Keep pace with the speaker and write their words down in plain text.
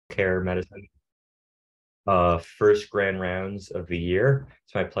care medicine first grand rounds of the year.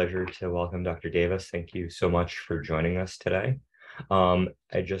 It's my pleasure to welcome Dr. Davis. Thank you so much for joining us today.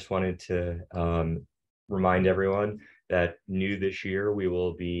 I just wanted to remind everyone that new this year, we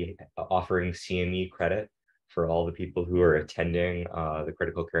will be offering CME credit for all the people who are attending the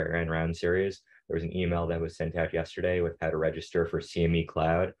Critical Care Grand Round series. There was an email that was sent out yesterday with how to register for CME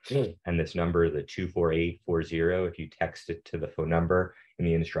Cloud. And this number, the 24840, if you text it to the phone number in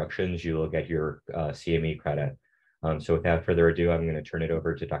the instructions, you will get your CME credit. So without further ado, I'm going to turn it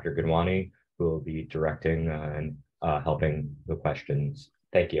over to Dr. Gunwani, who will be directing and helping the questions.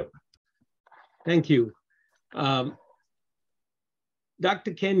 Thank you. Thank you.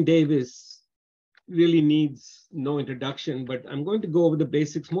 Dr. Ken Davis really needs no introduction, but I'm going to go over the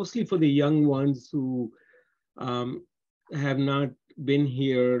basics, mostly for the young ones who have not been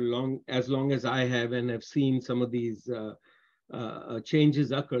here as long as I have and have seen some of these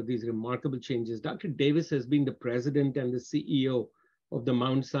changes occur, these remarkable changes. Dr. Davis has been the president and the CEO of the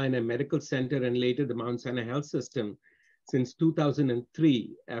Mount Sinai Medical Center and later the Mount Sinai Health System since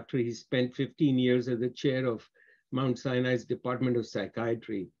 2003, after he spent 15 years as the chair of Mount Sinai's Department of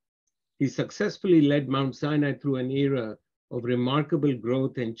Psychiatry. He successfully led Mount Sinai through an era of remarkable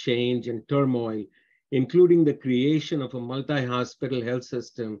growth and change and turmoil, including the creation of a multi-hospital health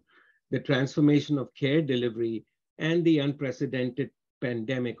system, the transformation of care delivery, and the unprecedented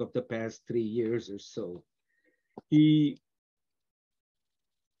pandemic of the past 3 years or so. He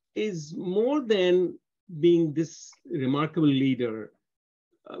is more than being this remarkable leader.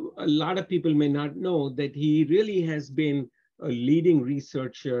 A lot of people may not know that he really has been a leading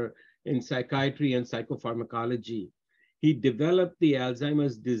researcher in psychiatry and psychopharmacology. He developed the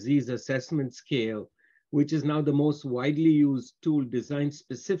Alzheimer's disease assessment scale, which is now the most widely used tool designed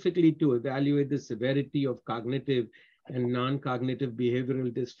specifically to evaluate the severity of cognitive and non-cognitive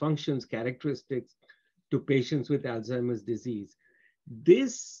behavioral dysfunctions characteristics to patients with Alzheimer's disease.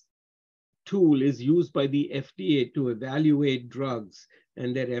 This tool is used by the FDA to evaluate drugs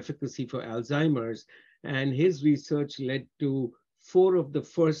and their efficacy for Alzheimer's, and his research led to 4 of the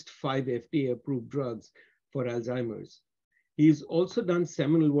first 5 FDA-approved drugs for Alzheimer's. He's also done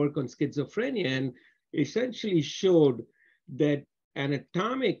seminal work on schizophrenia and essentially showed that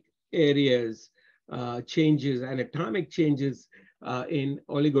anatomic changes in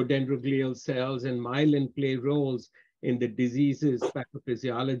oligodendroglial cells and myelin play roles in the disease's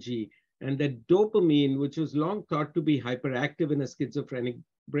pathophysiology, and that dopamine, which was long thought to be hyperactive in a schizophrenic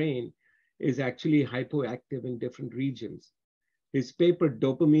brain, is actually hypoactive in different regions. His paper,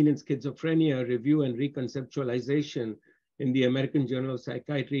 Dopamine in Schizophrenia, Review and Reconceptualization in the American Journal of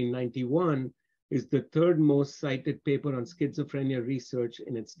Psychiatry in '91, is the 3rd most cited paper on schizophrenia research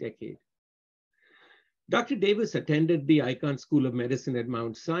in its decade. Dr. Davis attended the Icahn School of Medicine at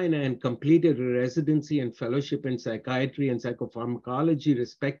Mount Sinai and completed a residency and fellowship in psychiatry and psychopharmacology,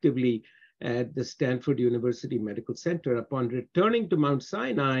 respectively, at the Stanford University Medical Center. Upon returning to Mount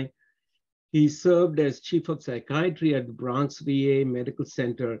Sinai, he served as chief of psychiatry at the Bronx VA Medical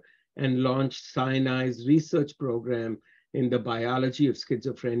Center and launched Sinai's research program in the biology of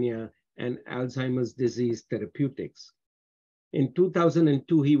schizophrenia and Alzheimer's disease therapeutics. In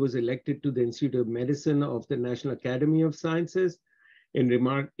 2002, he was elected to the Institute of Medicine of the National Academy of Sciences in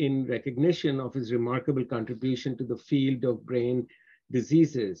recognition of his remarkable contribution to the field of brain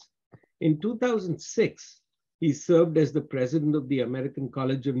diseases. In 2006, he served as the president of the American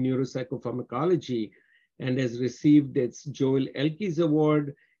College of Neuropsychopharmacology and has received its Joel Elkes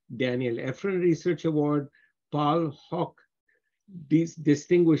Award, Daniel Efron Research Award, Paul Hoch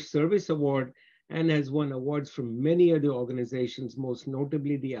Distinguished Service Award, and has won awards from many other organizations, most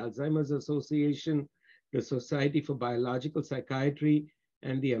notably the Alzheimer's Association, the Society for Biological Psychiatry,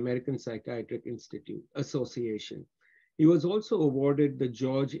 and the American Psychiatric Institute Association. He was also awarded the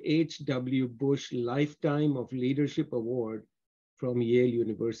George H.W. Bush Lifetime of Leadership Award from Yale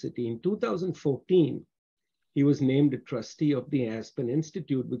University. In 2014, he was named a trustee of the Aspen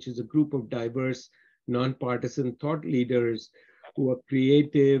Institute, which is a group of diverse, nonpartisan thought leaders who are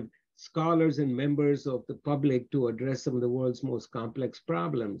creative, scholars and members of the public to address some of the world's most complex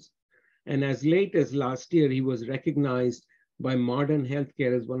problems. And as late as last year, he was recognized by Modern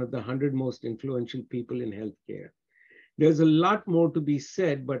Healthcare as one of the 100 most influential people in healthcare. There's a lot more to be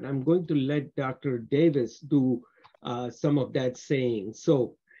said, but I'm going to let Dr. Davis do some of that saying.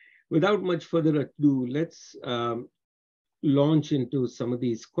 So without much further ado, let's launch into some of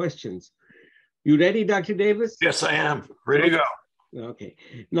these questions. You ready, Dr. Davis? Yes, I am. Ready to go. Okay.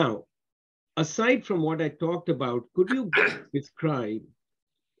 Now, aside from what I talked about, could you describe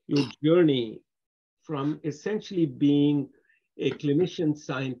your journey from essentially being a clinician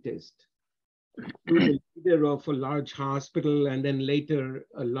scientist to the leader of a large hospital and then later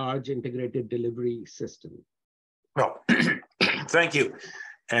a large integrated delivery system? Well, thank you.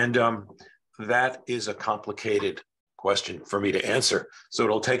 And that is a complicated question for me to answer, so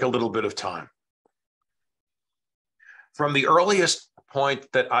it'll take a little bit of time. From the earliest point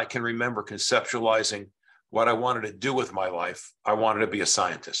that I can remember conceptualizing what I wanted to do with my life, I wanted to be a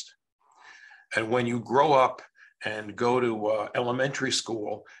scientist. And when you grow up and go to elementary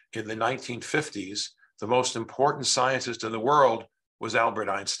school in the 1950s, the most important scientist in the world was Albert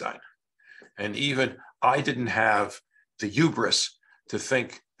Einstein. And even I didn't have the hubris to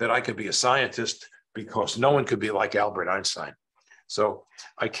think that I could be a scientist because no one could be like Albert Einstein. So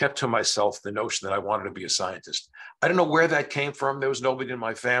I kept to myself the notion that I wanted to be a scientist. I don't know where that came from. There was nobody in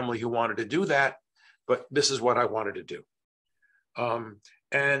my family who wanted to do that, but this is what I wanted to do.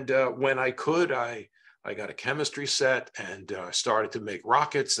 When I could, I got a chemistry set and started to make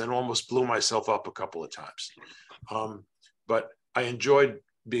rockets and almost blew myself up a couple of times. But I enjoyed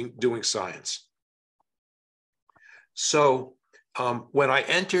doing science. So when I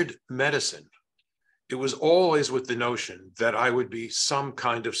entered medicine, it was always with the notion that I would be some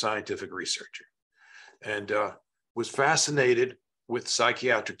kind of scientific researcher, and was fascinated with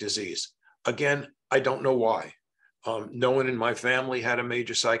psychiatric disease. Again, I don't know why. No one in my family had a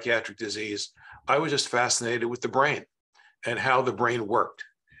major psychiatric disease. I was just fascinated with the brain and how the brain worked.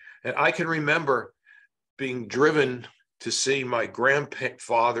 And I can remember being driven to see my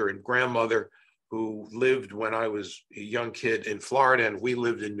grandfather and grandmother, who lived when I was a young kid in Florida, and we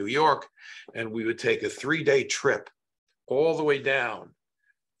lived in New York, and we would take a 3-day trip all the way down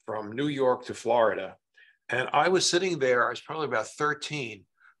from New York to Florida. And I was sitting there, I was probably about 13,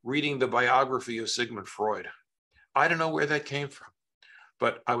 reading the biography of Sigmund Freud. I don't know where that came from,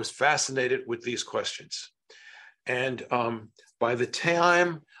 but I was fascinated with these questions. And by the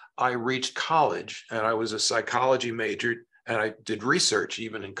time I reached college, and I was a psychology major, and I did research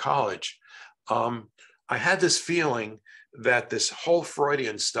even in college, I had this feeling that this whole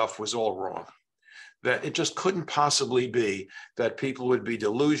Freudian stuff was all wrong, that it just couldn't possibly be that people would be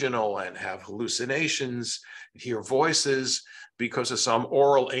delusional and have hallucinations, hear voices because of some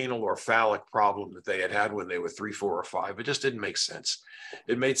oral, anal, or phallic problem that they had had when they were 3, 4, or 5. It just didn't make sense.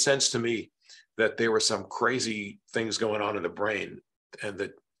 It made sense to me that there were some crazy things going on in the brain and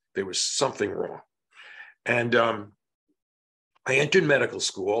that there was something wrong. And I entered medical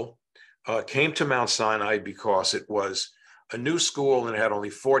school. Came to Mount Sinai because it was a new school and it had only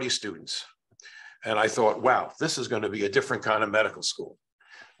 40 students. And I thought, wow, this is going to be a different kind of medical school.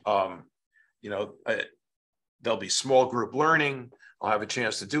 There'll be small group learning. I'll have a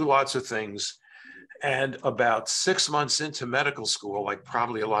chance to do lots of things. And about 6 months into medical school, like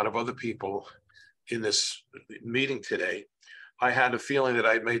probably a lot of other people in this meeting today, I had a feeling that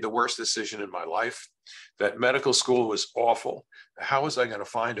I'd made the worst decision in my life, that medical school was awful. How was I going to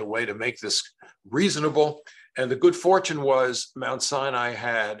find a way to make this reasonable? And the good fortune was Mount Sinai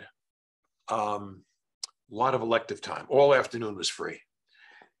had a lot of elective time. All afternoon was free.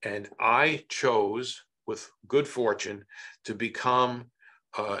 And I chose, with good fortune, to become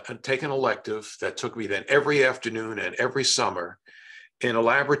and take an elective that took me then every afternoon and every summer in a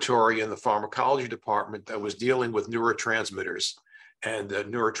laboratory in the pharmacology department that was dealing with neurotransmitters and the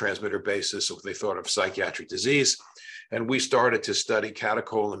neurotransmitter basis of what they thought of psychiatric disease. And we started to study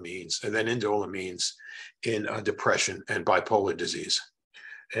catecholamines and then indolamines in depression and bipolar disease.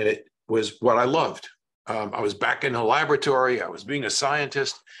 And it was what I loved. I was back in the laboratory, I was being a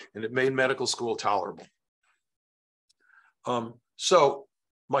scientist, and it made medical school tolerable. So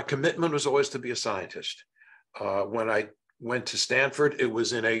my commitment was always to be a scientist. When I went to Stanford, it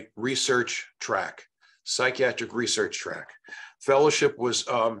was in a research track, psychiatric research track. Fellowship was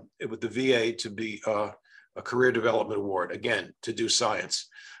with the VA to be a career development award, again, to do science.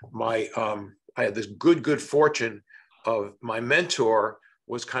 I had this good fortune of my mentor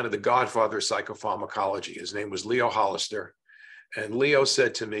was kind of the godfather of psychopharmacology. His name was Leo Hollister. And Leo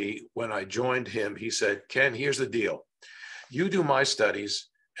said to me when I joined him, he said, Ken, here's the deal. You do my studies,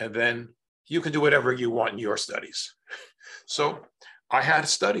 and then you can do whatever you want in your studies. So I had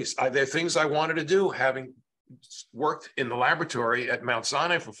studies. There are things I wanted to do, having worked in the laboratory at Mount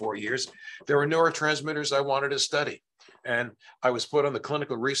Sinai for 4 years. There were neurotransmitters I wanted to study. And I was put on the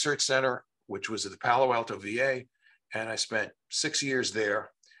Clinical Research Center, which was at the Palo Alto VA. And I spent 6 years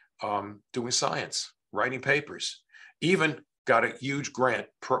there doing science, writing papers, even got a huge grant.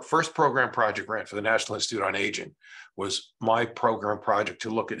 First program project grant for the National Institute on Aging was my program project to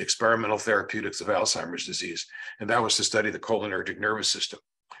look at experimental therapeutics of Alzheimer's disease. And that was to study the cholinergic nervous system.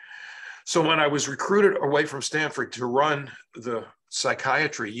 So when I was recruited away from Stanford to run the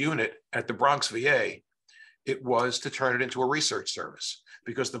psychiatry unit at the Bronx VA, it was to turn it into a research service,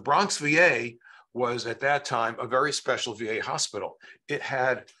 because the Bronx VA was at that time a very special VA hospital. It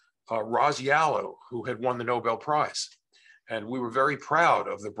had Raz Yallo, who had won the Nobel Prize. And we were very proud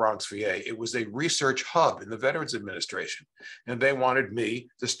of the Bronx VA. It was a research hub in the Veterans Administration. And they wanted me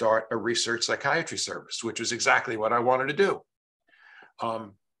to start a research psychiatry service, which was exactly what I wanted to do.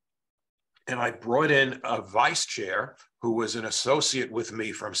 And I brought in a vice chair who was an associate with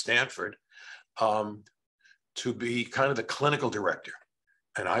me from Stanford to be kind of the clinical director.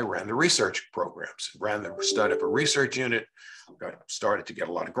 And I ran the research programs, started up a research unit, started to get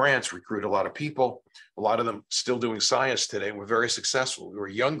a lot of grants, recruit a lot of people, a lot of them still doing science today, and we're very successful. We were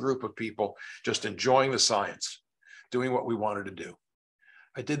a young group of people just enjoying the science, doing what we wanted to do.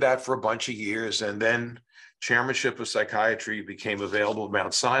 I did that for a bunch of years, and then chairmanship of psychiatry became available at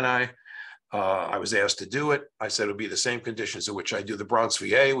Mount Sinai. I was asked to do it. I said it would be the same conditions in which I do the Bronx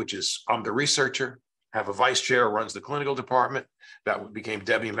VA, which is I'm the researcher, have a vice chair who runs the clinical department. That became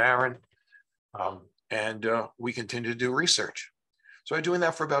Debbie Marin. And we continue to do research. So I'm doing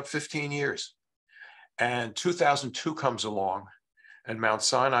that for about 15 years. And 2002 comes along and Mount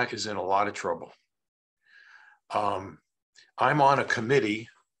Sinai is in a lot of trouble. I'm on a committee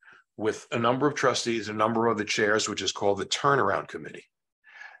with a number of trustees, a number of the chairs, which is called the Turnaround Committee.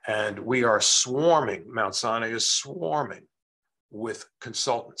 And we are swarming, Mount Sinai is swarming with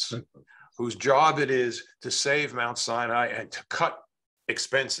consultants whose job it is to save Mount Sinai and to cut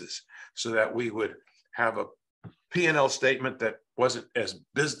expenses so that we would have a P&L statement that wasn't as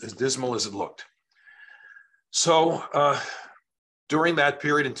dismal as it looked. So during that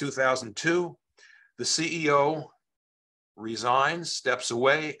period in 2002, the CEO resigns, steps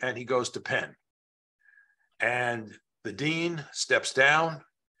away, and he goes to Penn. And the dean steps down,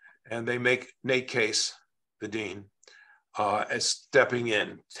 and they make Nate Case, the dean, as stepping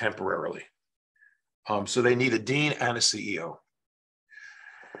in temporarily. So they need a dean and a CEO.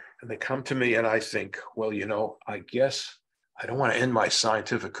 And they come to me and I think, well, you know, I guess I don't want to end my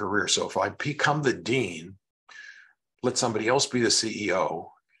scientific career. So if I become the dean, let somebody else be the CEO,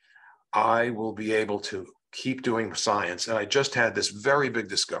 I will be able to keep doing science. And I just had this very big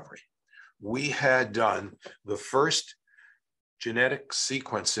discovery. We had done the first genetic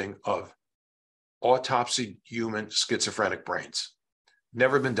sequencing of autopsy human schizophrenic brains.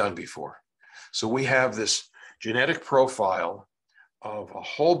 Never been done before. So we have this genetic profile of a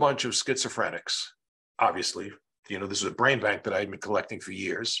whole bunch of schizophrenics. Obviously, you know, this is a brain bank that I had been collecting for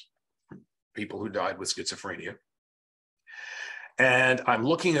years, people who died with schizophrenia. And I'm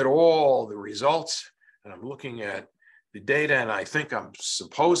looking at all the results and I'm looking at the data, and I think I'm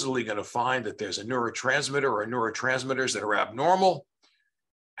supposedly going to find that there's a neurotransmitter or neurotransmitters that are abnormal.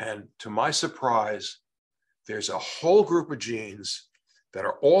 And to my surprise, there's a whole group of genes that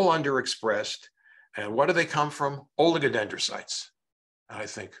are all underexpressed. And what do they come from? Oligodendrocytes. And I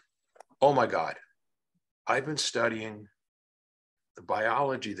think, oh my God, I've been studying the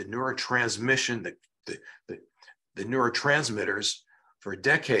biology, the neurotransmission, the neurotransmitters for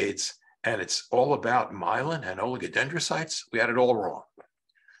decades, and it's all about myelin and oligodendrocytes. We had it all wrong.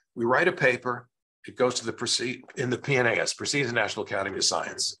 We write a paper, it goes to the PNAS, Proceedings National Academy of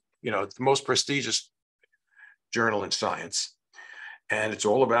Science. You know, it's the most prestigious journal in science. And it's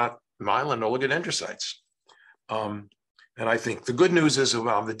all about myelin and oligodendrocytes. And I think the good news is if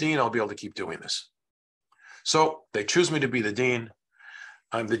I'm the dean, I'll be able to keep doing this. So they choose me to be the dean.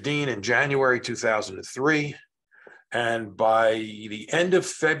 I'm the dean in January 2003. And by the end of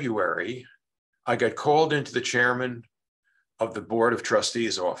February, I got called into the chairman of the Board of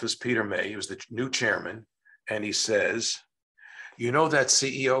Trustees office, Peter May, who's the new chairman. And he says, you know that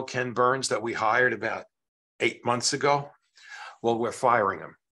CEO, Ken Burns, that we hired about 8 months ago? Well, we're firing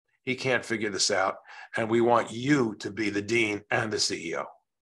him. He can't figure this out. And we want you to be the dean and the CEO.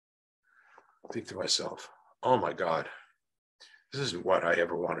 I think to myself, oh my God, this isn't what I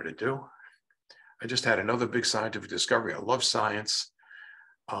ever wanted to do. I just had another big scientific discovery. I love science.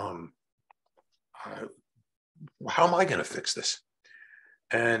 How am I going to fix this?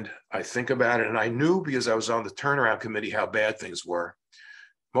 And I think about it, and I knew because I was on the turnaround committee how bad things were.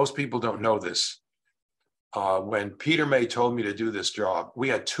 Most people don't know this. When Peter May told me to do this job, we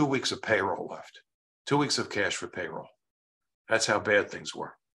had 2 weeks of payroll left, 2 weeks of cash for payroll. That's how bad things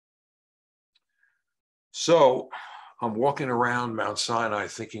were. So I'm walking around Mount Sinai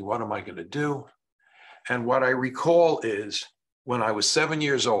thinking, what am I going to do? And what I recall is when I was 7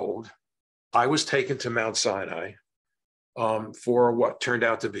 years old, I was taken to Mount Sinai for what turned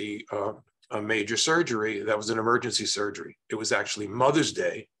out to be a major surgery. That was an emergency surgery. It was actually Mother's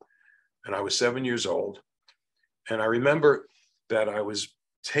Day, and I was 7 years old. And I remember that I was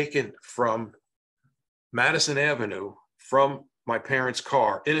taken from Madison Avenue from my parents'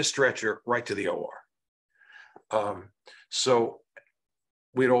 car in a stretcher right to the OR. So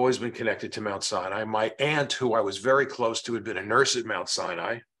we'd always been connected to Mount Sinai. My aunt, who I was very close to, had been a nurse at Mount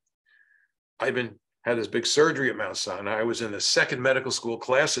Sinai. Had this big surgery at Mount Sinai. I was in the second medical school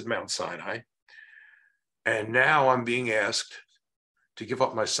class at Mount Sinai. And now I'm being asked to give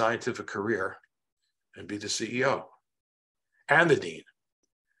up my scientific career and be the CEO and the dean.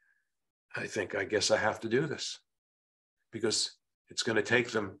 I guess I have to do this, because it's going to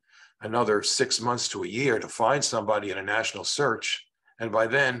take them another 6 months to a year to find somebody in a national search. And by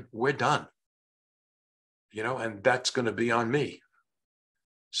then we're done, and that's going to be on me.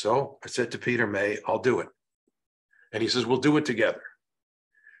 So I said to Peter May, I'll do it. And he says, we'll do it together.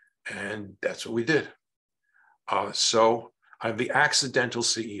 And that's what we did. So I'm the accidental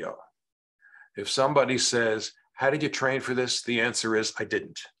CEO. If somebody says, how did you train for this? The answer is, I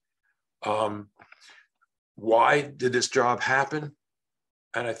didn't. Why did this job happen?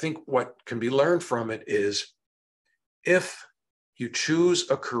 And I think what can be learned from it is, if you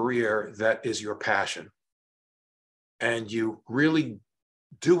choose a career that is your passion and you really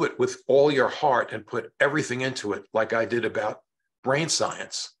do it with all your heart and put everything into it, like I did about brain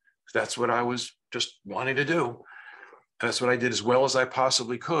science, that's what I was just wanting to do. And that's what I did as well as I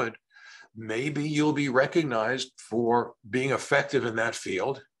possibly could. Maybe you'll be recognized for being effective in that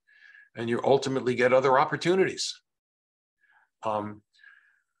field, and you ultimately get other opportunities.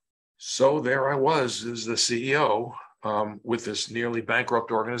 So there I was as the CEO with this nearly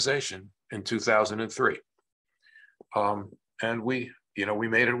bankrupt organization in 2003. And we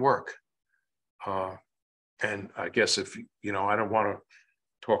made it work. And I guess if, I don't want to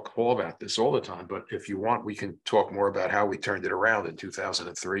talk all about this all the time, but if you want, we can talk more about how we turned it around in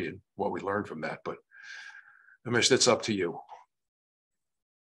 2003 and what we learned from that. But Amish, that's up to you.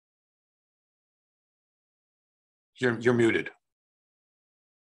 You're muted.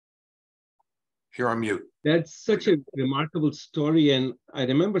 You're on mute. That's such a remarkable story. And I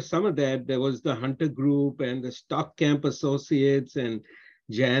remember some of that. There was the Hunter Group and the Stock Camp Associates and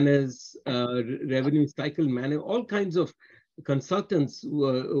Janus, Revenue Cycle Manager, all kinds of consultants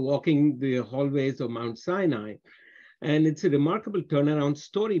were walking the hallways of Mount Sinai. And it's a remarkable turnaround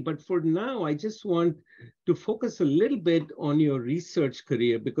story. But for now, I just want to focus a little bit on your research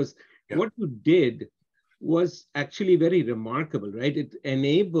career, because what you did was actually very remarkable, right? It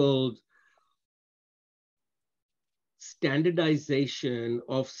enabled standardization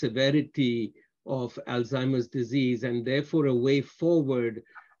of severity of Alzheimer's disease, and therefore a way forward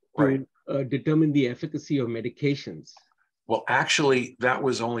to determine the efficacy of medications. Well, actually, that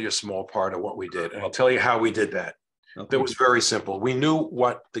was only a small part of what we did. And I'll tell you how we did that. Okay. That was very simple. We knew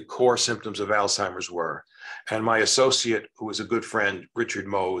what the core symptoms of Alzheimer's were. And my associate, who was a good friend, Richard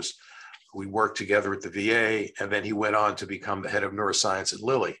Mose, we worked together at the VA, and then he went on to become the head of neuroscience at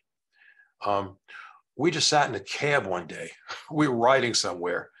Lilly. We just sat in a cab one day. We were riding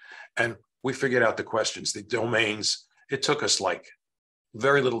somewhere, and we figured out the questions, the domains. It took us like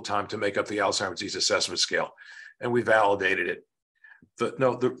very little time to make up the Alzheimer's disease assessment scale, and we validated it.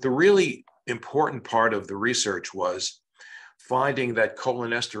 The really important part of the research was finding that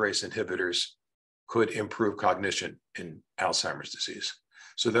cholinesterase inhibitors could improve cognition in Alzheimer's disease.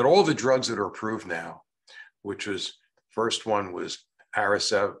 So that all the drugs that are approved now, which was, first one was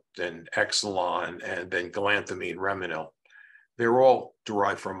Aricept, then Exelon, and then galantamine, Reminil, they're all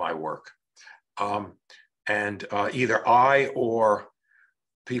derived from my work. Either I or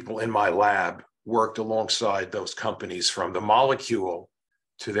people in my lab worked alongside those companies from the molecule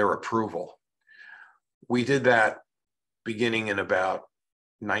to their approval. We did that beginning in about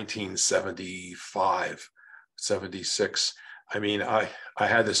 1975, 76. I mean, I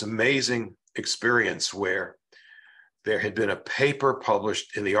had this amazing experience where there had been a paper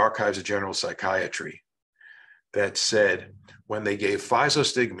published in the Archives of General Psychiatry that said when they gave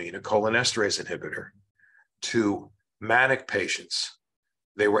physostigmine, a cholinesterase inhibitor, to manic patients,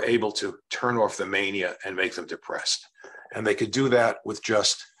 they were able to turn off the mania and make them depressed. And they could do that with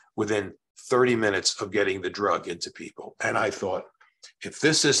just within 30 minutes of getting the drug into people. And I thought, if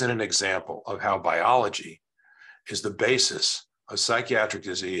this isn't an example of how biology is the basis of psychiatric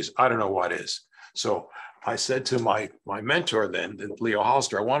disease, I don't know what is. So I said to my mentor then, Leo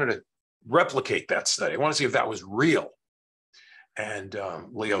Hollister, I wanted to replicate that study. I want to see if that was real. And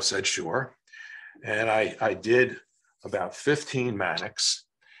Leo said, sure. And I did about 15 manics.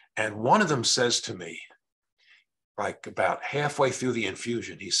 And one of them says to me, like about halfway through the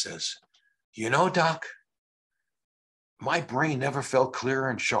infusion, he says, you know, Doc, my brain never felt clearer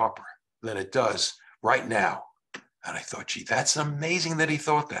and sharper. than it does right now. And I thought, gee, that's amazing that he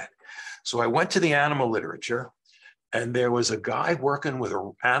thought that. So I went to the animal literature, and there was a guy working with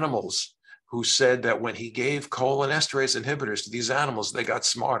animals who said that when he gave cholinesterase inhibitors to these animals, they got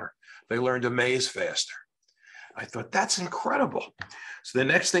smarter. They learned to maze faster. I thought, that's incredible. So the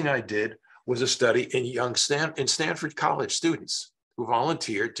next thing I did was a study in Stanford College students who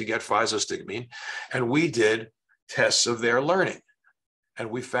volunteered to get physostigmine, and we did tests of their learning. And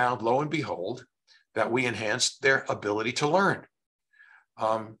we found, lo and behold, that we enhanced their ability to learn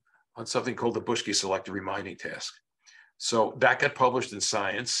on something called the Buschke selective reminding task. So that got published in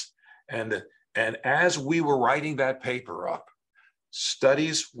Science. And as we were writing that paper up,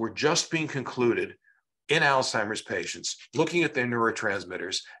 studies were just being concluded in Alzheimer's patients, looking at their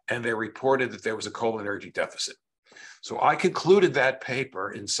neurotransmitters, and they reported that there was a cholinergic deficit. So I concluded that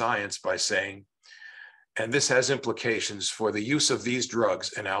paper in Science by saying, and this has implications for the use of these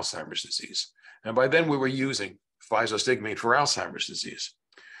drugs in Alzheimer's disease. And by then we were using physostigmine for Alzheimer's disease.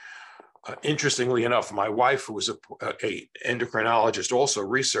 Interestingly enough, my wife, who was a endocrinologist, also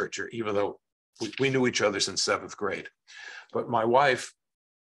researcher, even though we knew each other since 7th grade. But my wife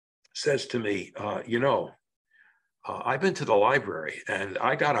says to me, I've been to the library and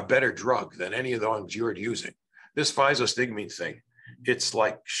I got a better drug than any of the ones you're using. This physostigmine thing, it's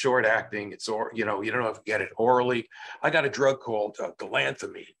like short acting. It's, you don't have to get it orally. I got a drug called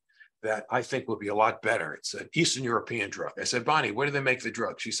galantamine that I think will be a lot better. It's an Eastern European drug. I said, Bonnie, where do they make the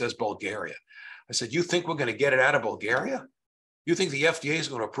drug? She says, Bulgaria. I said, you think we're going to get it out of Bulgaria? You think the FDA is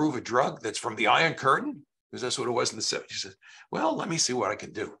going to approve a drug that's from the Iron Curtain? Because that's what it was in the 70s. She said, well, let me see what I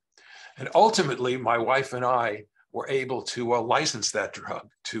can do. And ultimately, my wife and I were able to license that drug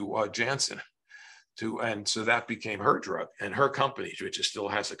to Janssen. And so that became her drug and her company, which still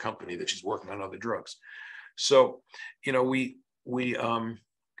has a company that she's working on other drugs. So,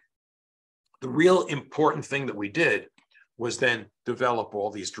 the real important thing that we did was then develop all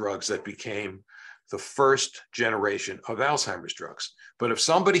these drugs that became the first generation of Alzheimer's drugs. But if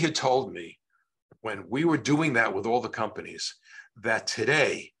somebody had told me when we were doing that with all the companies that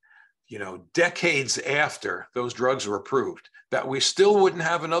today, decades after those drugs were approved, that we still wouldn't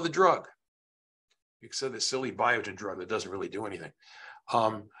have another drug, except the silly Biogen drug that doesn't really do anything,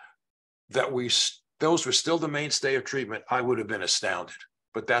 those were still the mainstay of treatment, I would have been astounded.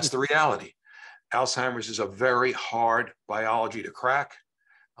 But that's the reality. Alzheimer's is a very hard biology to crack.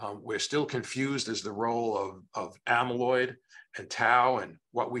 We're still confused as the role of amyloid and tau and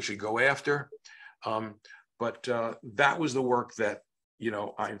what we should go after. But that was the work that,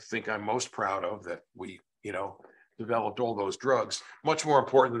 I think I'm most proud of, that we, developed all those drugs. Much more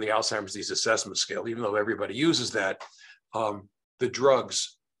important than the Alzheimer's disease assessment scale, even though everybody uses that, the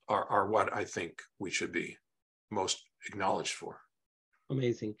drugs are what I think we should be most acknowledged for.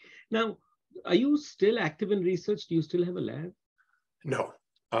 Amazing. Now, are you still active in research? Do you still have a lab? No,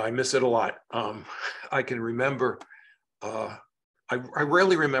 I miss it a lot. I can remember, I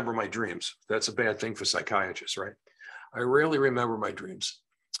rarely remember my dreams. That's a bad thing for psychiatrists, right? I rarely remember my dreams,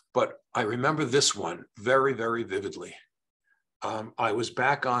 but I remember this one very, very vividly. I was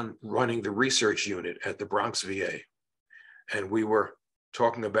back on running the research unit at the Bronx VA, and we were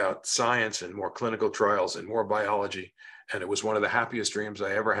talking about science and more clinical trials and more biology. And it was one of the happiest dreams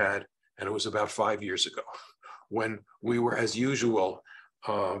I ever had. And it was about 5 years ago when we were, as usual,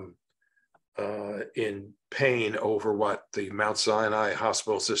 in pain over what the Mount Sinai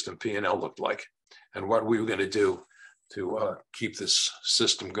hospital system P&L looked like and what we were going to do to keep this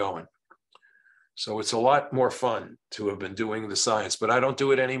system going. So it's a lot more fun to have been doing the science, but I don't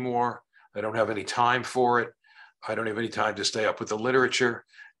do it anymore. I don't have any time for it. I don't have any time to stay up with the literature.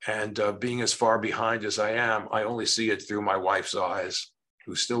 And being as far behind as I am, I only see it through my wife's eyes,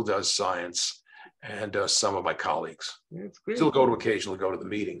 who still does science, and some of my colleagues. That's great. Still occasionally go to the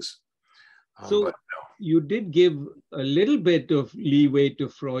meetings. So no. You did give a little bit of leeway to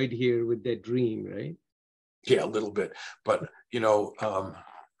Freud here with that dream, right? Yeah, a little bit. But,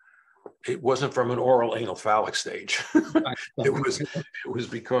 it wasn't from an oral anal phallic stage. It was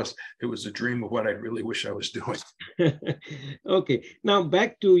because it was a dream of what I really wish I was doing. Okay, now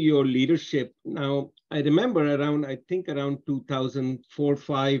back to your leadership. Now, I remember around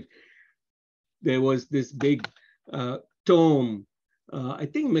 2004-05, there was this big tome. I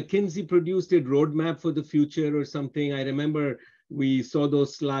think McKinsey produced a roadmap for the future or something. I remember we saw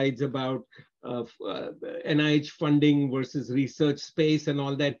those slides about NIH funding versus research space and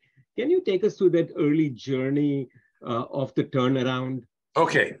all that. Can you take us through that early journey of the turnaround?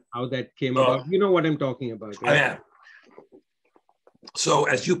 Okay. How that came about? You know what I'm talking about, right? I am. So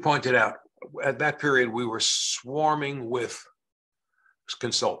as you pointed out, at that period, we were swarming with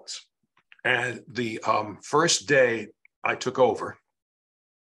consultants. And the first day I took over,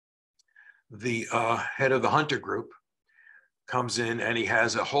 the head of the Hunter group comes in and he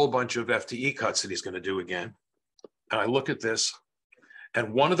has a whole bunch of FTE cuts that he's going to do again. And I look at this,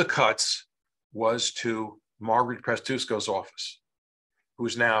 and one of the cuts was to Margaret Prestusko's office,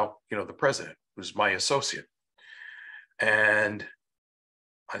 who's now, the president, who's my associate. And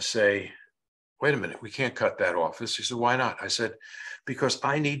I say, wait a minute, we can't cut that office. He said, why not? I said, because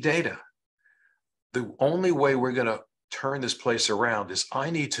I need data. The only way we're going to turn this place around is I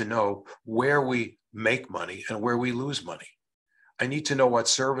need to know where we make money and where we lose money. I need to know what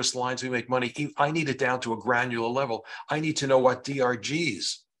service lines we make money. I need it down to a granular level. I need to know what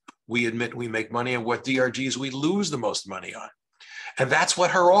DRGs we admit we make money and what DRGs we lose the most money on. And that's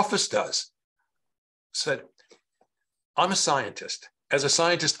what her office does. Said, I'm a scientist. As a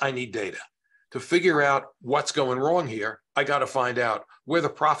scientist, I need data. To figure out what's going wrong here, I got to find out where the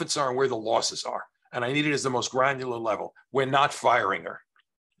profits are and where the losses are. And I need it as the most granular level. We're not firing her.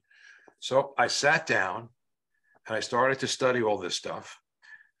 So I sat down and I started to study all this stuff.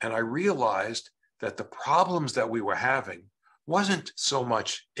 And I realized that the problems that we were having wasn't so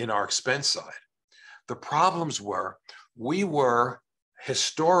much in our expense side. The problems were, we were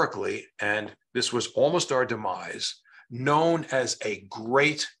historically, and this was almost our demise, known as a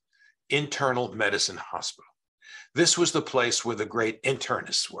great internal medicine hospital. This was the place where the great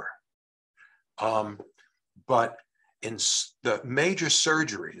internists were. But in the major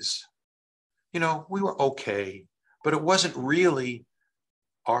surgeries, we were okay, but it wasn't really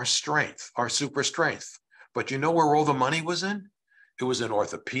our strength, our super strength. But where all the money was in? It was in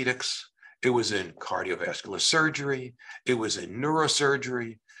orthopedics. It was in cardiovascular surgery. It was in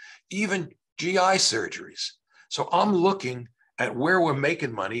neurosurgery, even GI surgeries. So I'm looking at where we're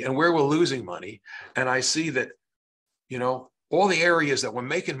making money and where we're losing money. And I see that, all the areas that we're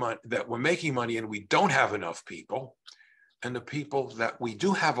making money and we don't have enough people, and the people that we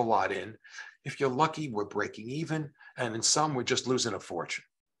do have a lot in, if you're lucky, we're breaking even. And in some, we're just losing a fortune.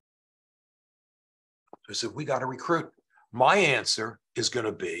 I said, we got to recruit. My answer is going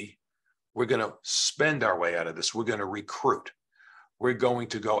to be, we're going to spend our way out of this. We're going to recruit. We're going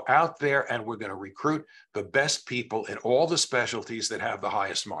to go out there and we're going to recruit the best people in all the specialties that have the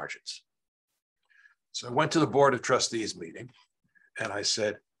highest margins. So I went to the Board of Trustees meeting and I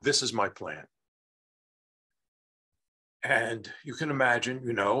said, this is my plan. And you can imagine,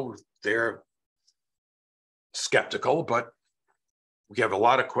 they're skeptical, but we have a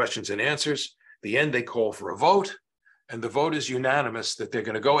lot of questions and answers. At the end, they call for a vote, and the vote is unanimous that they're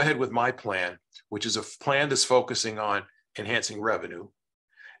going to go ahead with my plan, which is a plan that's focusing on enhancing revenue.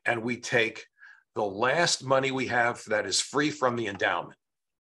 And we take the last money we have that is free from the endowment.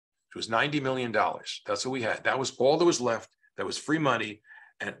 It was $90 million. That's what we had. That was all that was left. That was free money.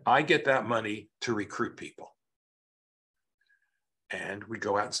 And I get that money to recruit people. And we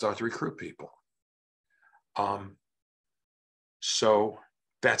go out and start to recruit people. So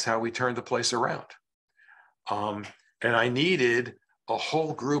that's how we turned the place around. And I needed a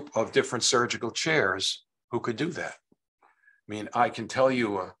whole group of different surgical chairs who could do that. I mean, I can tell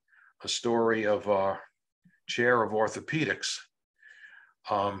you a story of a chair of orthopedics.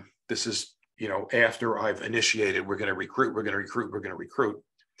 This is, after I've initiated, we're going to recruit.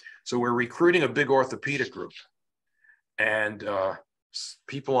 So we're recruiting a big orthopedic group. And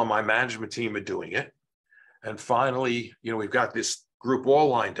people on my management team are doing it. And finally, we've got this group all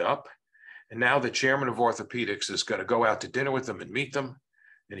lined up. And now the chairman of orthopedics is going to go out to dinner with them and meet them.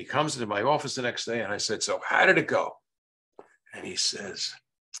 And he comes into my office the next day and I said, so how did it go? And he says,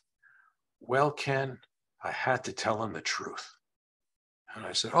 well, Ken, I had to tell him the truth. And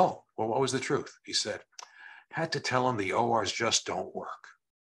I said, oh, well, what was the truth? He said, had to tell him the ORs just don't work.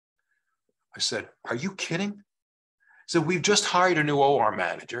 I said, are you kidding? So we've just hired a new OR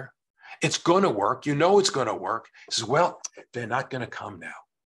manager. It's going to work. It's going to work. He says, well, they're not going to come now.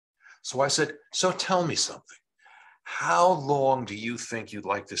 So I said, so tell me something. How long do you think you'd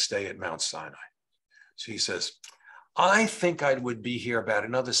like to stay at Mount Sinai? So he says, I think I would be here about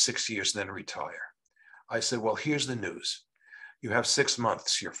another 6 years and then retire. I said, well, here's the news. You have 6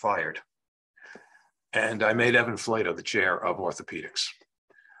 months, you're fired. And I made Evan Flato the chair of orthopedics.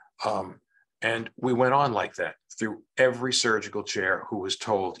 And we went on like that through every surgical chair who was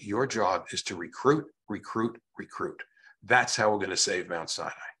told, your job is to recruit. That's how we're going to save Mount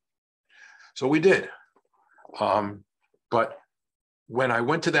Sinai. So we did. But when I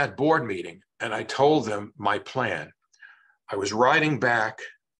went to that board meeting and I told them my plan, I was riding back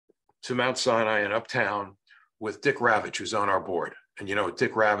to Mount Sinai and uptown with Dick Ravitch, who's on our board. And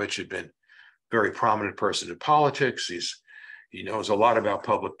Dick Ravitch had been a very prominent person in politics. He knows a lot about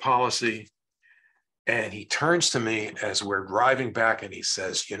public policy. And he turns to me as we're driving back and he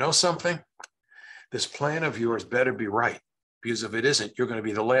says, you know something? This plan of yours better be right, because if it isn't, you're going to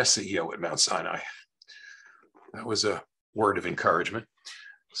be the last CEO at Mount Sinai. That was a word of encouragement.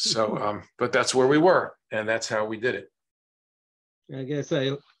 So, but that's where we were, and that's how we did it. I guess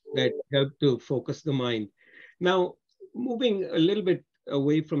that helped to focus the mind. Now, moving a little bit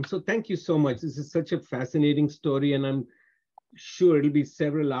away from, so thank you so much. This is such a fascinating story, and I'm sure it'll be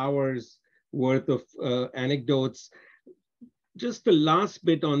several hours worth of anecdotes. Just the last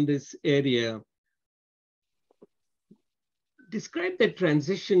bit on this area. Describe that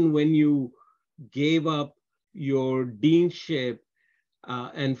transition when you gave up your deanship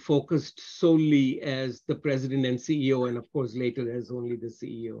and focused solely as the president and CEO, and of course later as only the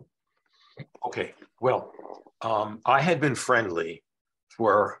CEO. Okay, well, I had been friendly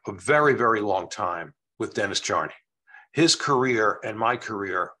for a very, very long time with Dennis Charney. His career and my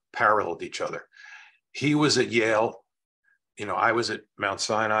career paralleled each other. He was at Yale, you know, I was at Mount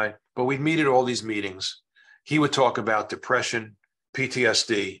Sinai, but we'd meet at all these meetings. He would talk about depression,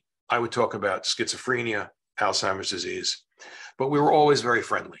 PTSD. I would talk about schizophrenia, Alzheimer's disease, but we were always very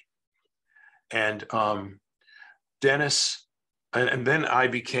friendly. And Dennis, and then I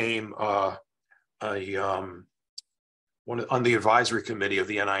became on the advisory committee of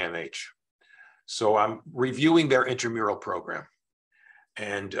the NIMH. So I'm reviewing their intramural program,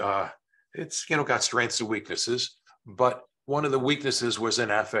 and it's, you know, got strengths and weaknesses, but one of the weaknesses was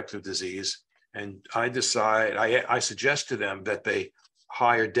an affective disease. And I suggest to them that they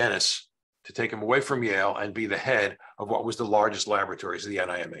hire Dennis to take him away from Yale and be the head of what was the largest laboratories of the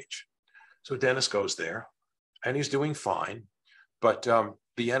NIMH. So Dennis goes there and he's doing fine, but the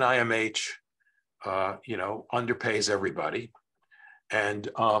NIMH, you know, underpays everybody. And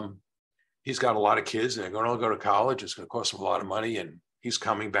he's got a lot of kids and they're going to go to college. It's going to cost him a lot of money. And he's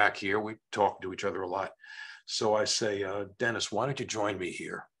coming back here. We talk to each other a lot. So I say, Dennis, why don't you join me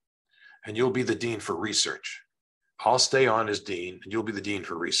here? And you'll be the dean for research. I'll stay on as dean and you'll be the dean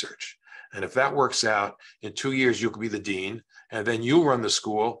for research. And if that works out, in 2 years, you could be the dean, and then you run the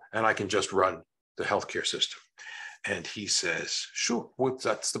school and I can just run the healthcare system. And he says, sure, well,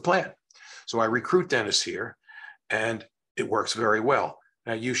 that's the plan. So I recruit Dennis here and it works very well.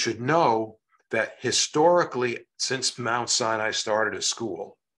 Now you should know that historically, since Mount Sinai started a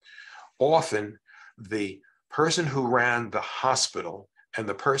school, often the person who ran the hospital and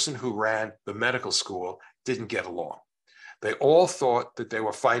the person who ran the medical school didn't get along. They all thought that they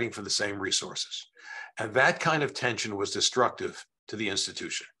were fighting for the same resources. And that kind of tension was destructive to the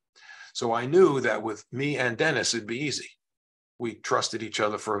institution. So I knew that with me and Dennis, it'd be easy. We trusted each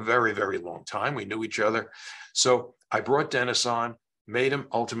other for a very, very long time. We knew each other. So I brought Dennis on, made him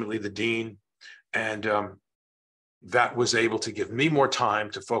ultimately the dean. And that was able to give me more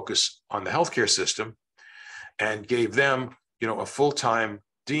time to focus on the healthcare system, and gave them, you know, a full-time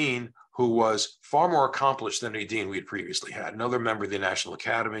dean who was far more accomplished than a dean we had previously had. Another member of the National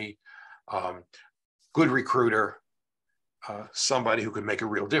Academy, good recruiter, somebody who could make a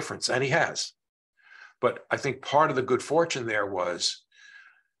real difference, and he has. But I think part of the good fortune there was,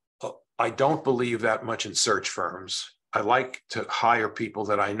 I don't believe that much in search firms. I like to hire people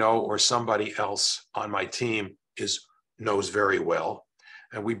that I know or somebody else on my team knows very well.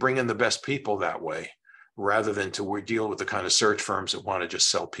 And we bring in the best people that way, rather than to deal with the kind of search firms that want to just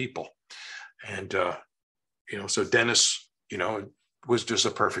sell people. And, you know, so Dennis, you know, was just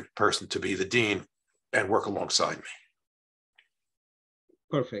a perfect person to be the dean and work alongside me.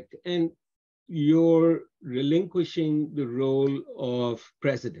 Perfect. And you're relinquishing the role of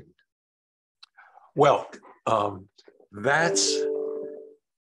president. Well, that's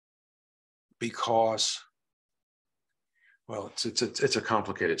because, well, it's a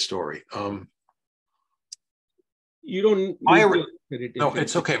complicated story. You don't. No,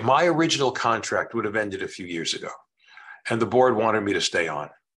 it's okay. My original contract would have ended a few years ago, and the board wanted me to stay on.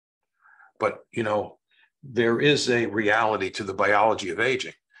 But, you know, there is a reality to the biology of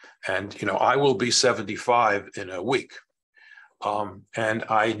aging. And, you know, I will be 75 in a week. And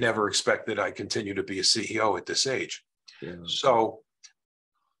I never expected I'd continue to be a CEO at this age. Yeah. So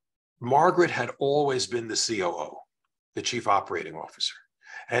Margaret had always been the COO, the chief operating officer.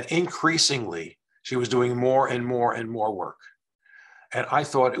 And increasingly, she was doing more and more and more work. And I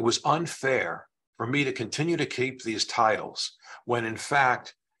thought it was unfair for me to continue to keep these titles when, in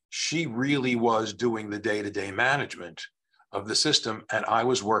fact, she really was doing the day-to-day management of the system. And I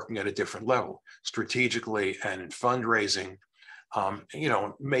was working at a different level, strategically and in fundraising, you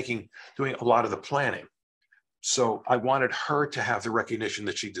know, doing a lot of the planning. So I wanted her to have the recognition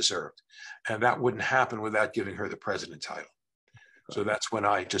that she deserved. And that wouldn't happen without giving her the president title. So that's when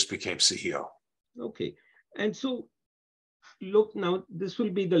I just became CEO. Okay. And so, look, now this will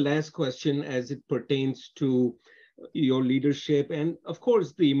be the last question as it pertains to your leadership and, of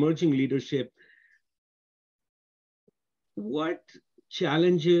course, the emerging leadership. What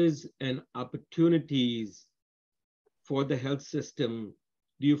challenges and opportunities for the health system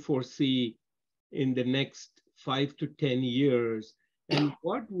do you foresee in the next 5 to 10 years? And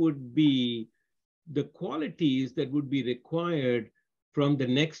what would be the qualities that would be required from the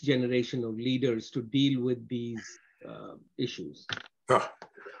next generation of leaders to deal with these issues?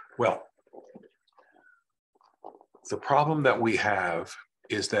 Well, the problem that we have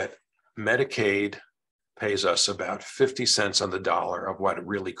is that Medicaid pays us about 50 cents on the dollar of what it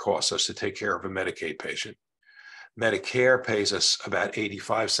really costs us to take care of a Medicaid patient. Medicare pays us about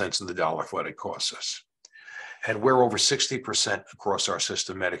 85 cents on the dollar for what it costs us. And we're over 60% across our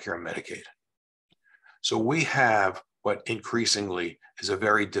system, Medicare and Medicaid. So we have what increasingly is a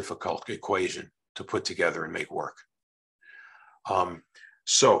very difficult equation to put together and make work.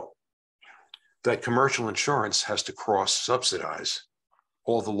 So that commercial insurance has to cross-subsidize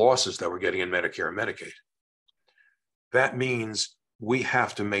all the losses that we're getting in Medicare and Medicaid. That means we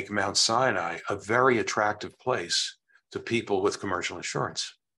have to make Mount Sinai a very attractive place to people with commercial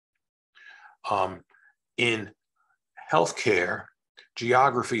insurance. In healthcare,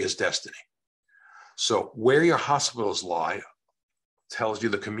 geography is destiny. So where your hospitals lie tells you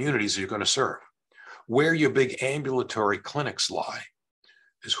the communities you're going to serve. Where your big ambulatory clinics lie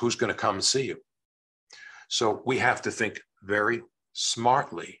is who's going to come and see you. So we have to think very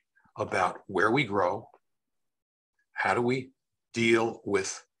smartly about where we grow. How do we deal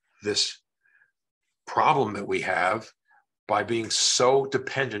with this problem that we have by being so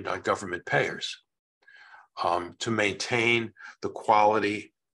dependent on government payers to maintain the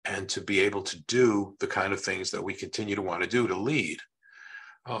quality and to be able to do the kind of things that we continue to want to do to lead.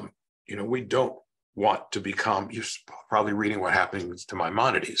 We don't want to become, you're probably reading what happened to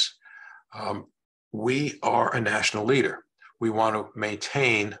Maimonides. We are a national leader. We want to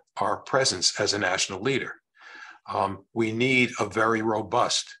maintain our presence as a national leader. We need a very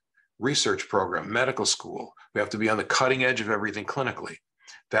robust research program, medical school. We have to be on the cutting edge of everything clinically.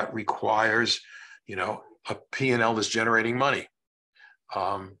 That requires, a P&L that's generating money.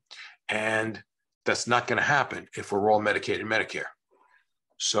 And that's not going to happen if we're all Medicaid and Medicare.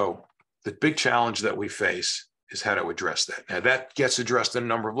 So the big challenge that we face is how to address that. Now that gets addressed at a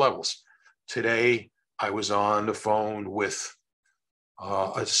number of levels. Today, I was on the phone with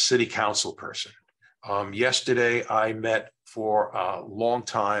a city council person. Yesterday, I met for a long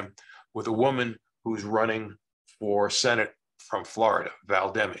time with a woman who's running for Senate from Florida,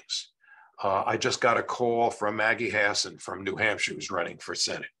 Val Demings. I just got a call from Maggie Hassan from New Hampshire, who's running for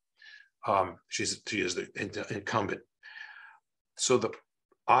Senate. She is the incumbent. So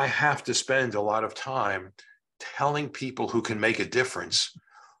I have to spend a lot of time telling people who can make a difference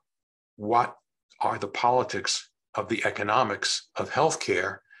what are the politics of the economics of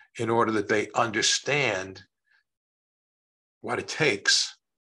healthcare in order that they understand what it takes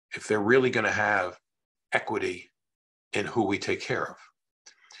if they're really going to have equity in who we take care of.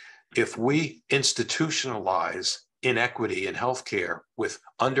 If we institutionalize inequity in healthcare with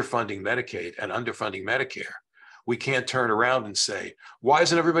underfunding Medicaid and underfunding Medicare, we can't turn around and say, why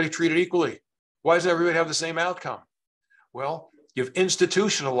isn't everybody treated equally? Why doesn't everybody have the same outcome? Well, you've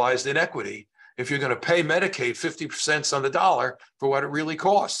institutionalized inequity if you're going to pay Medicaid 50 cents on the dollar for what it really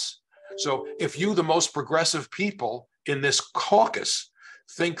costs. So if you, the most progressive people in this caucus,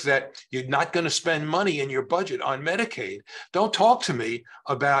 think that you're not going to spend money in your budget on Medicaid, don't talk to me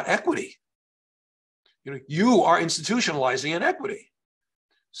about equity. You are institutionalizing inequity.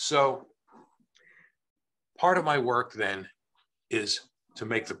 So part of my work then is to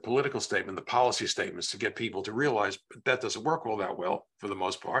make the political statement, the policy statements, to get people to realize that doesn't work all that well for the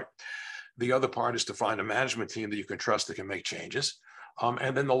most part. The other part is to find a management team that you can trust that can make changes.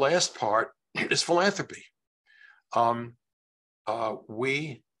 And then the last part is philanthropy.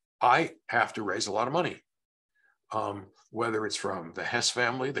 I have to raise a lot of money, whether it's from the Hess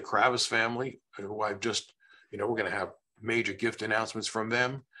family, the Kravis family, who I've just, we're going to have major gift announcements from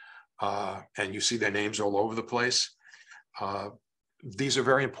them. And you see their names all over the place. These are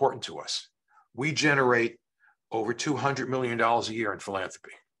very important to us. We generate over $200 million a year in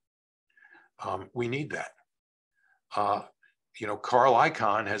philanthropy. We need that. Carl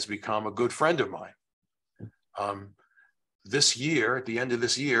Icahn has become a good friend of mine. This year, at the end of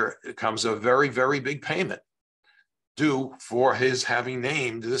this year, it comes a very, very big payment due for his having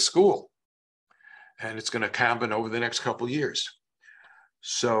named this school. And it's going to happen over the next couple of years.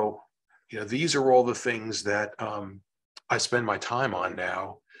 So, these are all the things that I spend my time on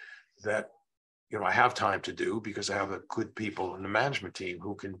now that, I have time to do because I have a good people in the management team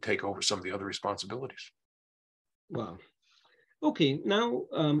who can take over some of the other responsibilities. Wow. Okay, now,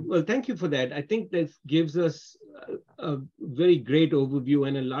 well, thank you for that. I think this gives us a very great overview,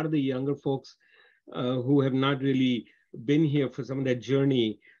 and a lot of the younger folks who have not really been here for some of that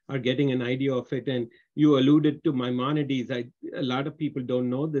journey are getting an idea of it. And you alluded to Maimonides. A lot of people don't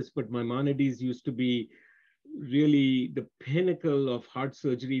know this, but Maimonides used to be really the pinnacle of heart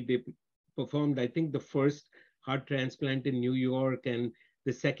surgery. They performed, I think, the first heart transplant in New York and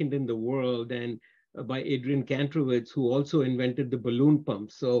the second in the world, and by Adrian Kantrowitz, who also invented the balloon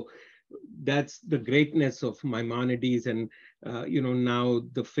pump. So that's the greatness of Maimonides. And, now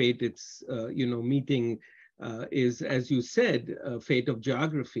the fate it's, meeting is, as you said, fate of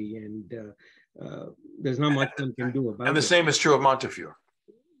geography. And there's not much one can do about it. And the same is true of Montefiore.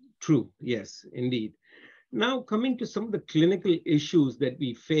 True, yes, indeed. Now, coming to some of the clinical issues that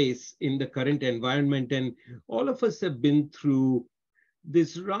we face in the current environment, and all of us have been through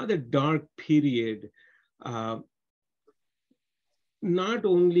this rather dark period, not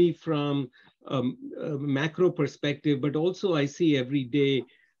only from a macro perspective, but also I see every day,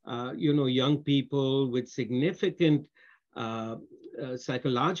 young people with significant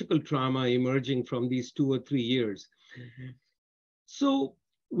psychological trauma emerging from these 2 or 3 years. Mm-hmm. So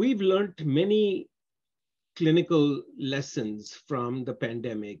we've learned many clinical lessons from the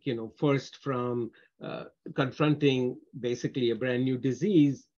pandemic, first from confronting basically a brand new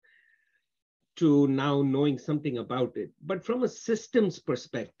disease to now knowing something about it. But from a systems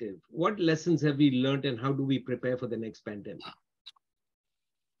perspective, what lessons have we learned and how do we prepare for the next pandemic?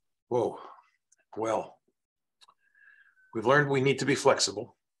 Whoa, well, we've learned we need to be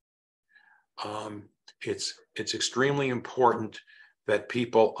flexible. It's extremely important that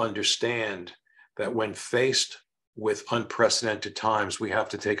people understand that when faced with unprecedented times, we have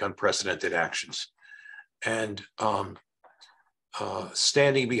to take unprecedented actions. And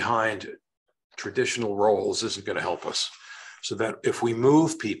standing behind traditional roles isn't going to help us. So that if we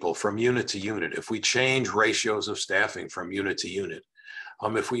move people from unit to unit, if we change ratios of staffing from unit to unit,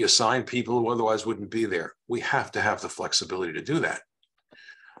 if we assign people who otherwise wouldn't be there, we have to have the flexibility to do that.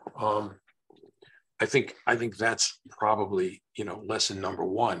 I think that's probably, lesson number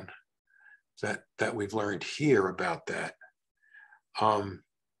one that we've learned here about that.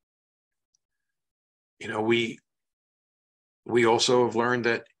 We also have learned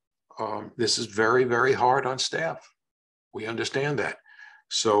that this is very, very hard on staff. We understand that.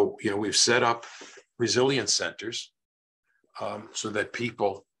 So, we've set up resilience centers so that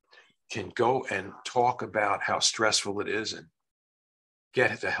people can go and talk about how stressful it is and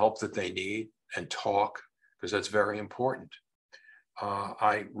get the help that they need and talk, because that's very important.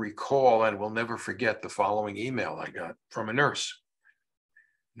 I recall and will never forget the following email I got from a nurse.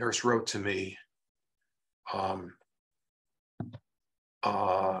 Nurse wrote to me, can't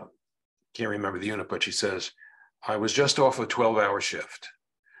remember the unit, but she says, I was just off a 12-hour shift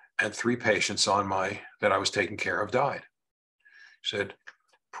and 3 patients that I was taking care of died. She said,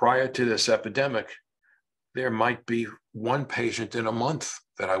 prior to this epidemic, there might be 1 patient in a month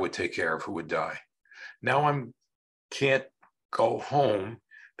that I would take care of who would die. Now I can't go home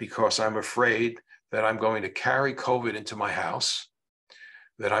because I'm afraid that I'm going to carry COVID into my house,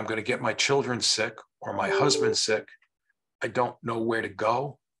 that I'm going to get my children sick or my husband sick. I don't know where to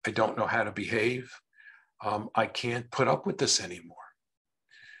go. I don't know how to behave. I can't put up with this anymore.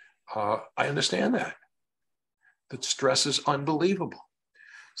 I understand that. That stress is unbelievable.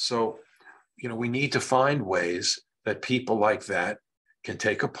 So, we need to find ways that people like that can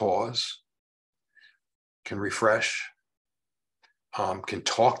take a pause, can refresh, can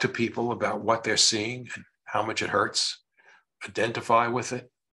talk to people about what they're seeing and how much it hurts, identify with it,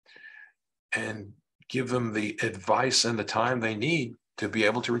 and give them the advice and the time they need to be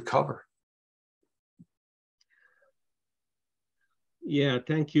able to recover. Yeah,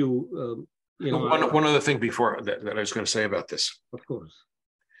 thank you. One other thing before that I was going to say about this. Of course.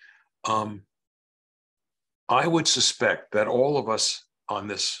 I would suspect that all of us on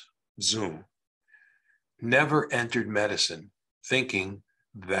this Zoom never entered medicine thinking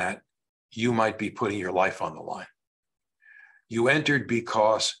that you might be putting your life on the line. You entered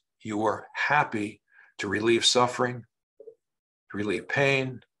because you were happy to relieve suffering, to relieve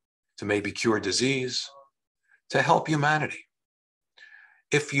pain, to maybe cure disease, to help humanity.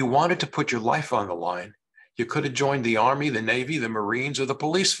 If you wanted to put your life on the line, you could have joined the Army, the Navy, the Marines, or the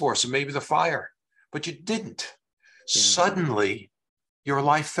police force, or maybe the fire, but you didn't. Yeah. Suddenly, your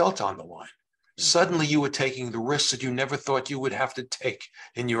life felt on the line. Yeah. Suddenly, you were taking the risks that you never thought you would have to take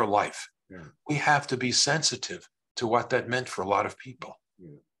in your life. Yeah. We have to be sensitive to what that meant for a lot of people.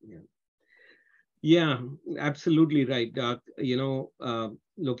 Yeah, absolutely right, Doc.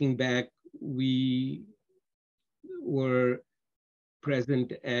 Looking back, we were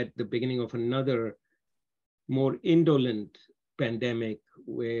present at the beginning of another more indolent pandemic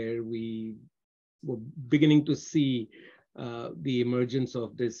where we were beginning to see the emergence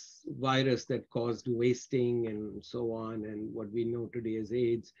of this virus that caused wasting and so on, and what we know today as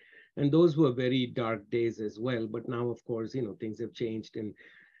AIDS. And those were very dark days as well. But now, of course, things have changed, and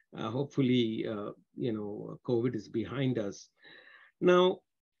hopefully, COVID is behind us. Now,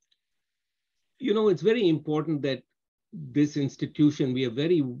 it's very important that this institution, we are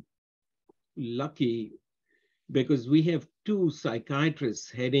very lucky because we have two psychiatrists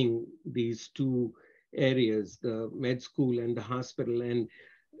heading these two areas, the med school and the hospital. And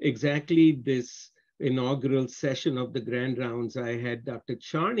exactly this inaugural session of the Grand Rounds, I had Dr.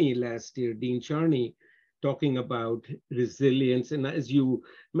 Charney last year, Dean Charney, talking about resilience. And as you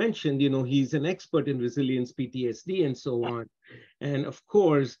mentioned, he's an expert in resilience, PTSD, and so on. And of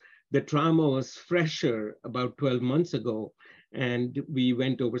course, the trauma was fresher about 12 months ago. And we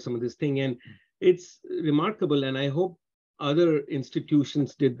went over some of this thing. And it's remarkable, and I hope other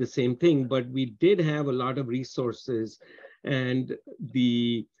institutions did the same thing, but we did have a lot of resources, and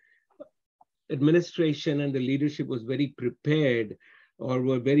the administration and the leadership was very prepared, or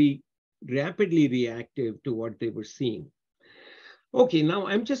were very rapidly reactive to what they were seeing. Okay, now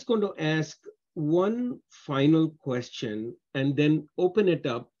I'm just going to ask one final question and then open it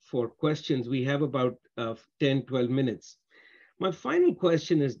up for questions. We have about 10, 12 minutes. My final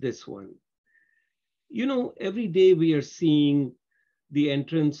question is this one. Every day we are seeing the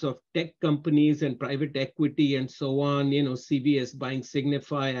entrance of tech companies and private equity and so on, CVS buying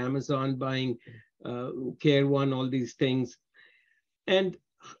Signify, Amazon buying Care One, all these things. And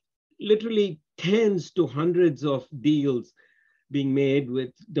literally tens to hundreds of deals being made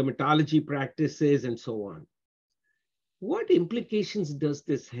with dermatology practices and so on. What implications does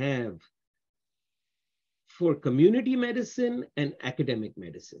this have for community medicine and academic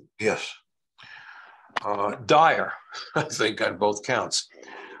medicine? Yes. Dire, I think, on both counts.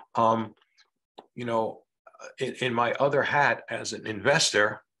 In my other hat as an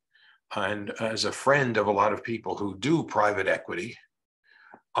investor and as a friend of a lot of people who do private equity,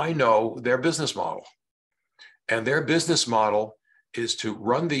 I know their business model. And their business model is to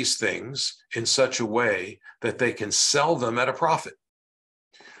run these things in such a way that they can sell them at a profit.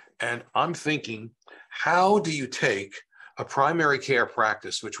 And I'm thinking, how do you take a primary care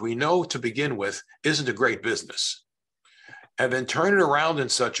practice, which we know to begin with isn't a great business, and then turn it around in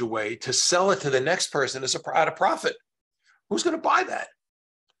such a way to sell it to the next person at a profit? Who's going to buy that?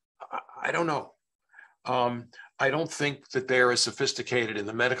 I don't know. I don't think that they're as sophisticated in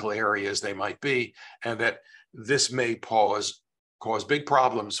the medical area as they might be, and that this may cause big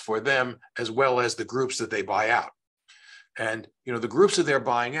problems for them as well as the groups that they buy out. And the groups that they're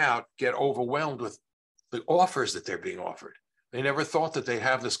buying out get overwhelmed with the offers that they're being offered. They never thought that they'd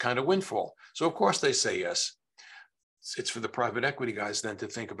have this kind of windfall. So of course they say yes. It's for the private equity guys then to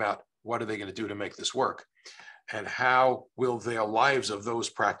think about what are they going to do to make this work? And how will their lives of those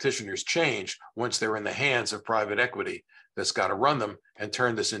practitioners change once they're in the hands of private equity that's got to run them and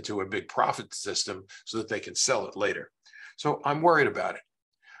turn this into a big profit system so that they can sell it later? So I'm worried about it.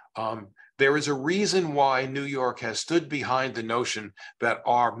 There is a reason why New York has stood behind the notion that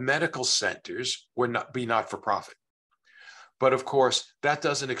our medical centers would not be not-for-profit. But of course, that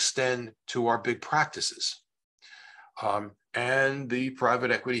doesn't extend to our big practices. And the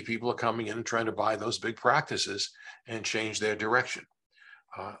private equity people are coming in and trying to buy those big practices and change their direction.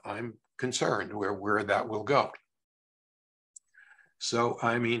 I'm concerned where that will go. So,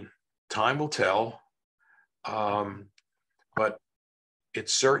 time will tell, but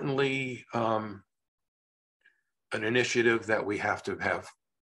it's certainly an initiative that we have to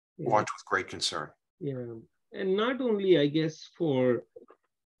watch with great concern. Yeah, and not only, I guess, for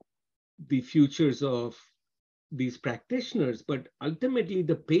the futures of these practitioners, but ultimately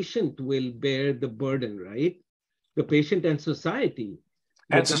the patient will bear the burden, right? The patient and society.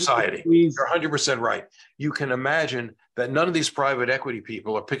 And society. You're 100% right. You can imagine that none of these private equity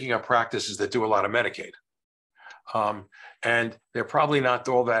people are picking up practices that do a lot of Medicaid. And they're probably not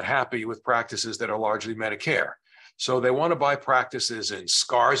all that happy with practices that are largely Medicare. So they want to buy practices in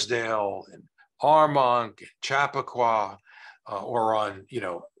Scarsdale, and Armonk, and Chappaqua, or on,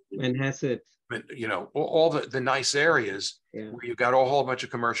 Manhasset. All the nice areas where you've got a whole bunch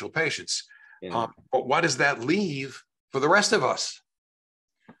of commercial patients. But what does that leave for the rest of us?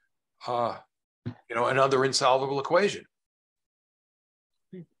 Another insolvable equation.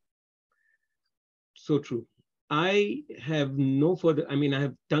 So true. I have no further, I mean, I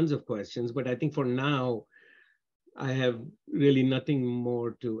have tons of questions, but I think for now, I have really nothing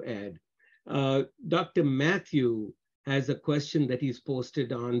more to add. Dr. Matthew has a question that he's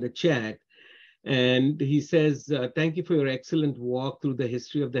posted on the chat. And he says, thank you for your excellent walk through the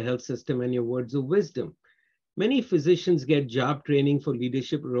history of the health system and your words of wisdom. Many physicians get job training for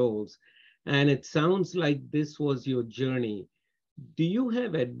leadership roles, and it sounds like this was your journey. Do you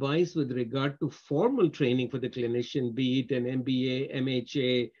have advice with regard to formal training for the clinician, be it an MBA,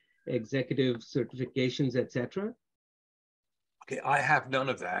 MHA, executive certifications, etc.? Okay, I have none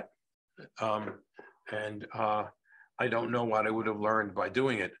of that. I don't know what I would have learned by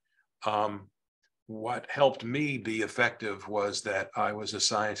doing it. What helped me be effective was that I was a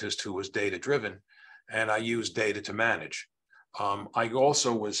scientist who was data-driven, and I used data to manage. I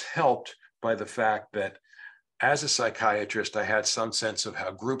also was helped by the fact that as a psychiatrist, I had some sense of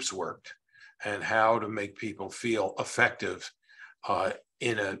how groups worked and how to make people feel effective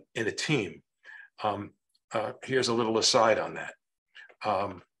in a team. Here's a little aside on that.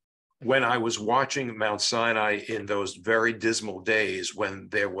 When I was watching Mount Sinai in those very dismal days when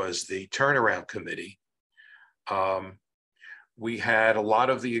there was the turnaround committee, we had a lot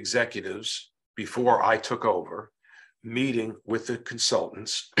of the executives before I took over meeting with the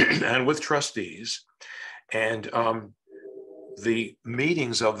consultants and with trustees. And the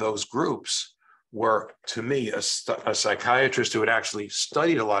meetings of those groups were, to me, a psychiatrist who had actually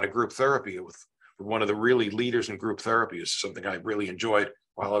studied a lot of group therapy with one of the really leaders in group therapy, is something I really enjoyed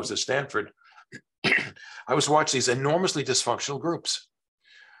while I was at Stanford. I was watching these enormously dysfunctional groups.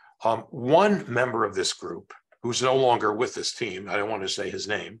 One member of this group, who's no longer with this team, I don't want to say his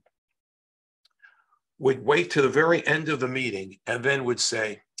name, would wait to the very end of the meeting and then would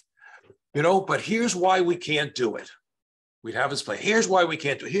say, you know, but here's why we can't do it. We'd have his plan. Here's why we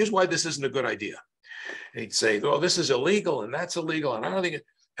can't do it. Here's why this isn't a good idea. And he'd say, oh, this is illegal and that's illegal. And I don't think it,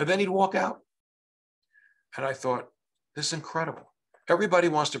 and then he'd walk out. And I thought, this is incredible. Everybody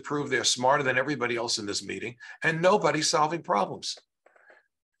wants to prove they're smarter than everybody else in this meeting, and nobody's solving problems.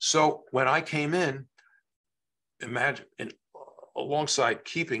 So when I came in, imagine, alongside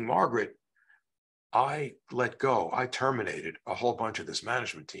keeping Margaret, I let go. I terminated a whole bunch of this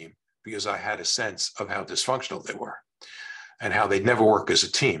management team because I had a sense of how dysfunctional they were and how they'd never work as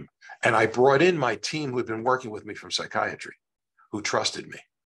a team. And I brought in my team who'd been working with me from psychiatry, who trusted me.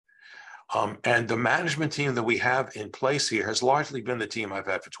 And the management team that we have in place here has largely been the team I've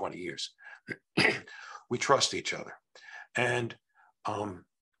had for 20 years. We trust each other. And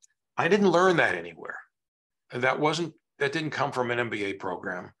I didn't learn that anywhere. And that didn't come from an MBA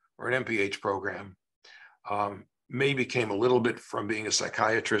program or an MPH program. Maybe came a little bit from being a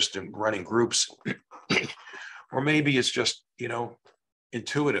psychiatrist and running groups, or maybe it's just, you know,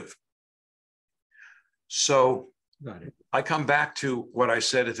 intuitive. So Got it. I come back to what I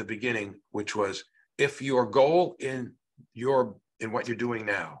said at the beginning, which was, if your goal in what you're doing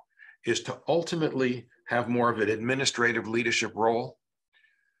now is to ultimately have more of an administrative leadership role,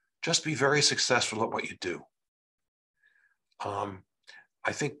 just be very successful at what you do.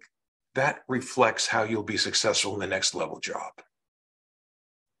 I think that reflects how you'll be successful in the next level job.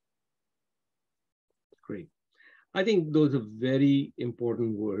 Great. I think those are very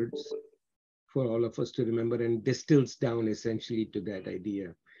important words for all of us to remember, and distills down essentially to that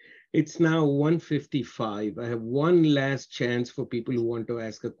idea. It's now 1:55. I have one last chance for people who want to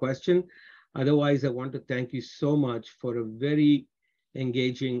ask a question. Otherwise, I want to thank you so much for a very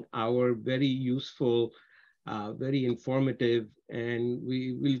engaging hour, very useful, very informative, and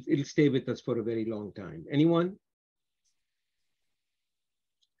it'll stay with us for a very long time. Anyone?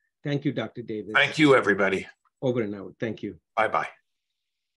 Thank you, Dr. Davis. Thank you, everybody. Over and out. Thank you. Bye-bye.